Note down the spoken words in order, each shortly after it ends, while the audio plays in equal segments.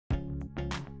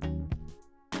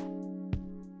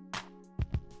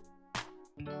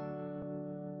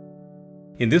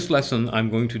In this lesson, I'm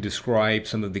going to describe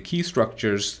some of the key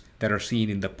structures that are seen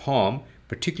in the palm,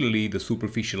 particularly the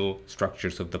superficial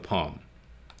structures of the palm.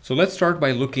 So let's start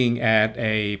by looking at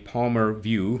a palmar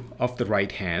view of the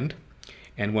right hand,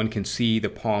 and one can see the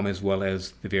palm as well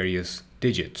as the various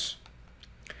digits.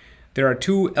 There are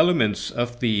two elements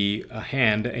of the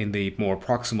hand in the more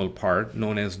proximal part,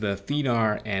 known as the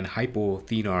thenar and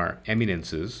hypothenar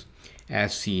eminences,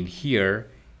 as seen here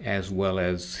as well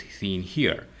as seen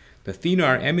here. The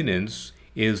thenar eminence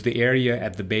is the area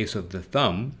at the base of the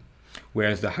thumb,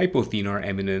 whereas the hypothenar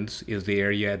eminence is the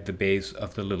area at the base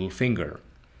of the little finger.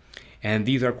 And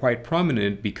these are quite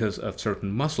prominent because of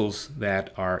certain muscles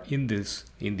that are in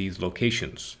these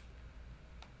locations.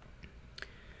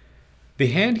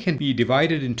 The hand can be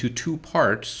divided into two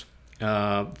parts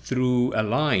through a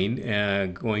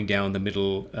line going down the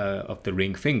middle of the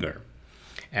ring finger,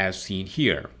 as seen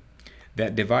here.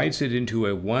 That divides it into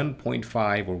a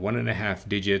 1.5 or 1.5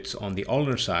 digits on the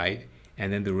ulnar side,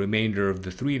 and then the remainder of the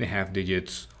 3.5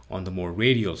 digits on the more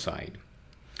radial side.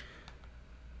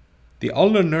 The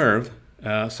ulnar nerve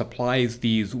supplies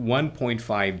these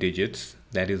 1.5 digits,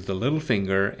 that is the little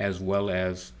finger, as well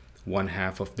as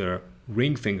 1/2 of the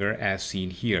ring finger as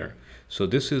seen here. So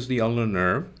this is the ulnar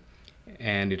nerve,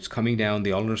 and it's coming down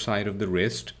the ulnar side of the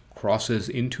wrist, crosses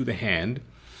into the hand,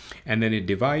 and then it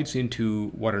divides into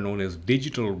what are known as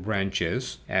digital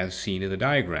branches as seen in the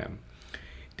diagram.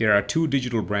 There are two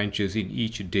digital branches in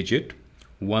each digit,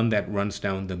 one that runs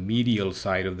down the medial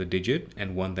side of the digit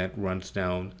and one that runs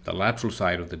down the lateral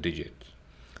side of the digit.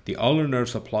 The ulnar nerve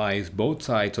supplies both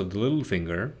sides of the little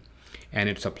finger, and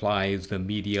it supplies the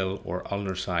medial or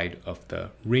ulnar side of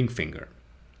the ring finger.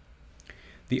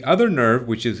 The other nerve,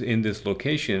 which is in this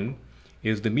location,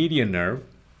 is the median nerve,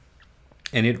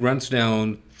 and it runs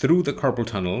down through the carpal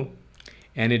tunnel,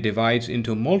 and it divides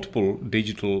into multiple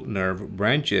digital nerve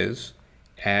branches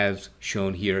as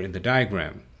shown here in the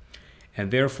diagram.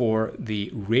 And therefore, the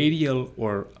radial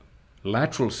or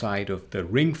lateral side of the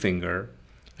ring finger,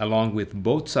 along with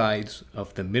both sides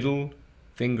of the middle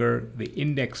finger, the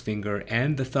index finger,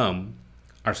 and the thumb,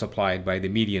 are supplied by the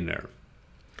median nerve.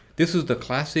 This is the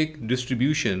classic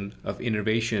distribution of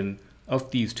innervation of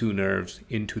these two nerves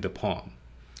into the palm.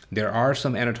 There are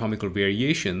some anatomical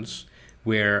variations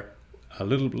where a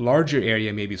little larger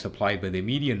area may be supplied by the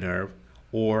median nerve,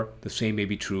 or the same may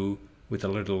be true with a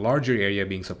little larger area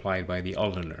being supplied by the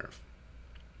ulnar nerve.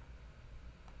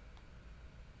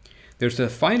 There's a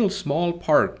final small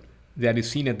part that is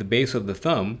seen at the base of the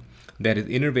thumb that is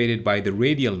innervated by the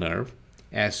radial nerve,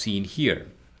 as seen here.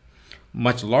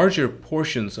 Much larger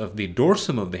portions of the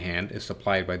dorsum of the hand is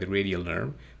supplied by the radial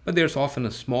nerve, but there's often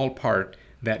a small part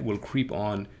that will creep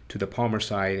on to the palmar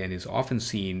side and is often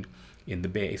seen in the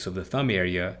base of the thumb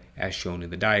area, as shown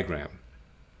in the diagram.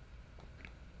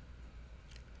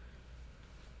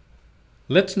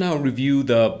 Let's now review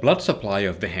the blood supply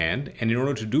of the hand, and in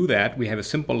order to do that, we have a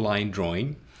simple line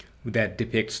drawing that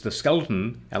depicts the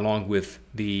skeleton along with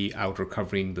the outer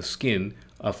covering, the skin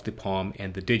of the palm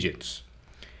and the digits.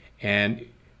 And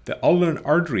the ulnar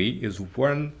artery is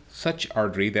one such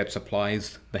artery that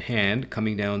supplies the hand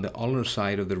coming down the ulnar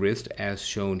side of the wrist as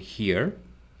shown here.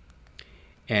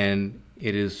 And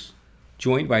it is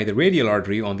joined by the radial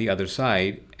artery on the other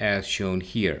side as shown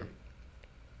here.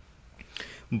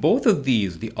 Both of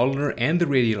these, the ulnar and the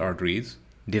radial arteries,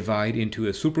 divide into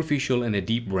a superficial and a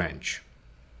deep branch.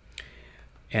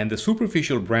 And the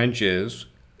superficial branches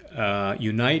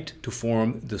unite to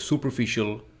form the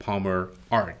superficial palmar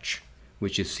arch,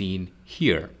 which is seen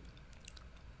here.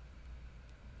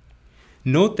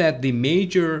 Note that the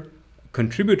major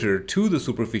contributor to the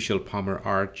superficial palmar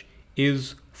arch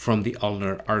is from the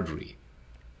ulnar artery.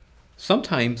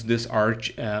 Sometimes this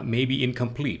arch may be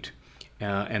incomplete,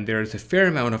 and there is a fair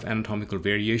amount of anatomical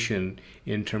variation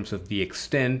in terms of the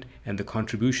extent and the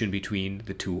contribution between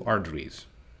the two arteries.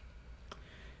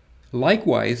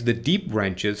 Likewise, the deep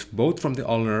branches, both from the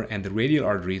ulnar and the radial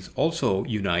arteries, also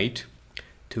unite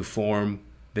to form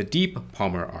the deep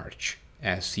palmar arch,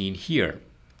 as seen here.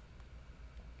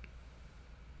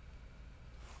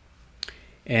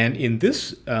 And in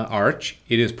this arch,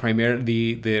 it is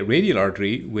primarily the radial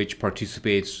artery which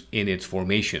participates in its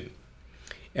formation.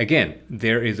 Again,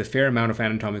 there is a fair amount of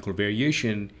anatomical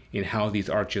variation in how these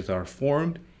arches are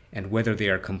formed and whether they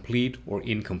are complete or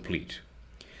incomplete.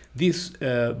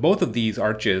 Both of these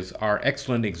arches are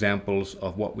excellent examples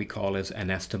of what we call as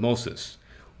anastomosis,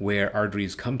 where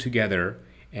arteries come together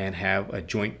and have a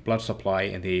joint blood supply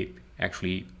and they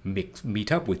actually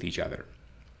meet up with each other.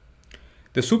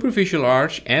 The superficial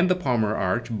arch and the palmar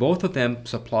arch, both of them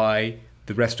supply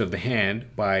the rest of the hand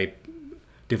by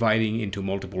dividing into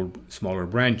multiple smaller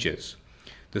branches.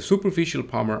 The superficial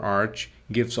palmar arch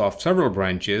gives off several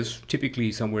branches,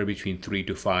 typically somewhere between 3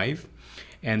 to 5,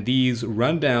 and these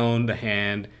run down the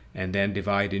hand and then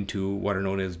divide into what are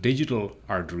known as digital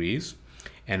arteries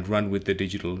and run with the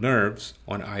digital nerves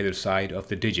on either side of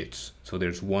the digits. So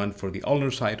there's one for the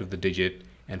ulnar side of the digit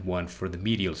and one for the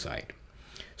medial side.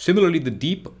 Similarly, the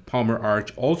deep palmar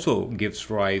arch also gives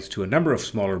rise to a number of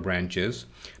smaller branches,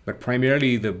 but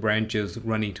primarily the branches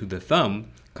running to the thumb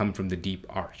come from the deep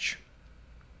arch.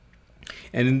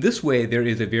 And in this way, there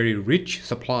is a very rich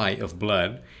supply of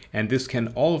blood, and this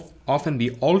can often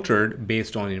be altered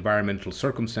based on environmental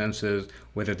circumstances,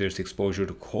 whether there's exposure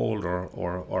to cold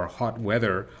or hot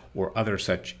weather or other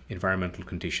such environmental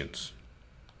conditions.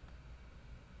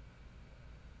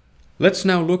 Let's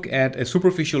now look at a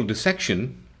superficial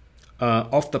dissection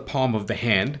of the palm of the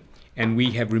hand, and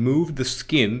we have removed the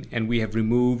skin and we have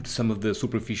removed some of the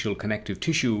superficial connective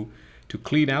tissue to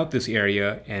clean out this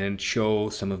area and show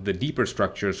some of the deeper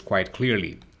structures quite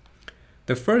clearly.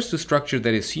 The first structure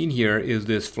that is seen here is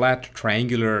this flat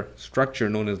triangular structure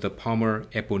known as the palmar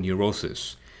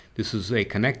aponeurosis. This is a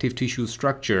connective tissue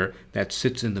structure that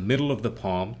sits in the middle of the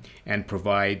palm and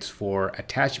provides for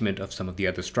attachment of some of the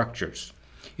other structures.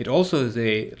 It also is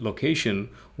a location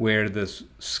where the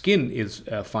skin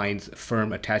finds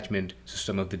firm attachment to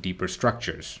some of the deeper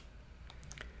structures.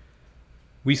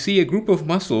 We see a group of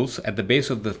muscles at the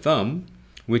base of the thumb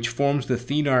which forms the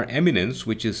thenar eminence,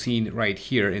 which is seen right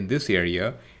here in this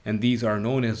area, and these are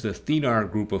known as the thenar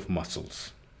group of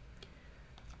muscles.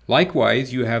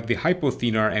 Likewise, you have the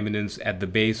hypothenar eminence at the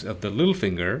base of the little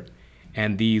finger,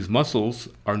 and these muscles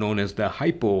are known as the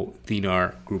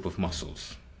hypothenar group of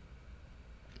muscles.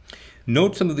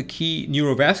 Note some of the key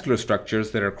neurovascular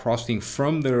structures that are crossing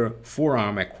from the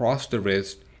forearm across the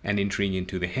wrist and entering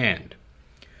into the hand.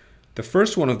 The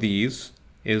first one of these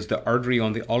is the artery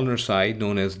on the ulnar side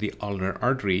known as the ulnar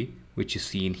artery, which is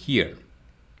seen here.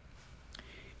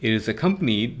 It is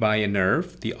accompanied by a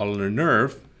nerve, the ulnar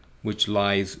nerve, which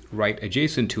lies right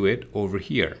adjacent to it over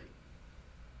here.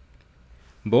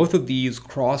 Both of these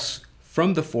cross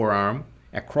from the forearm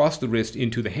across the wrist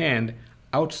into the hand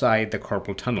outside the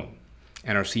carpal tunnel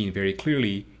and are seen very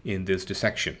clearly in this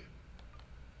dissection.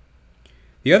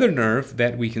 The other nerve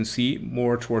that we can see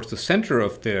more towards the center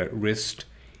of the wrist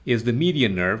is the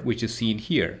median nerve, which is seen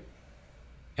here.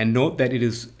 And note that it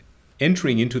is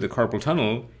entering into the carpal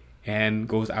tunnel and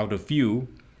goes out of view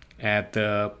at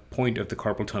the point of the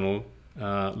carpal tunnel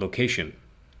location.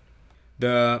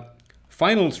 The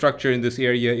final structure in this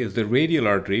area is the radial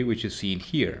artery, which is seen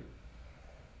here.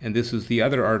 And this is the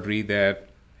other artery that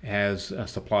has a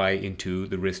supply into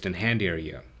the wrist and hand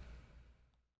area.